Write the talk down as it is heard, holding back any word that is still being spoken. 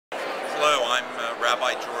Hello, I'm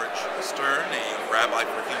Rabbi George Stern, a rabbi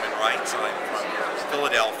for human rights. I'm from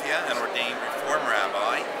Philadelphia, an ordained Reform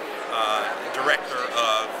rabbi, director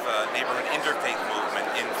of Neighborhood Interfaith Movement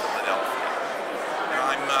in Philadelphia. And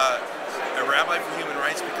I'm a rabbi for human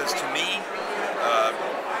rights because to me,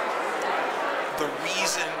 the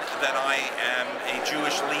reason that I am a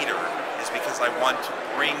Jewish leader is because I want to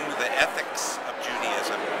bring the ethics of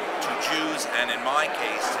Judaism to Jews and, in my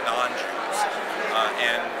case, to non-Jews.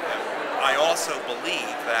 And I also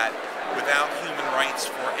believe that without human rights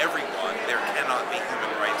for everyone, there cannot be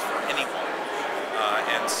human rights for anyone.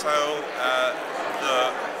 And so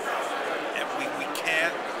we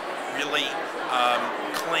can't really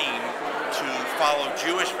claim to follow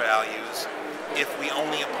Jewish values if we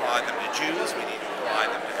only apply them to Jews. We need to apply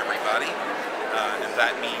them to everybody. And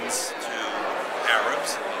that means to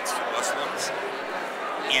Arabs, it means to Muslims,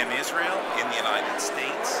 in Israel, in the United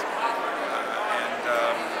States.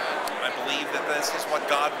 I believe that this is what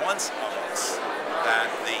God wants of us, that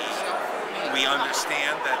we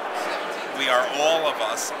understand that we are all of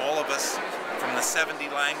us from the 70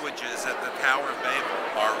 languages at the Tower of Babel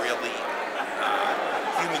are really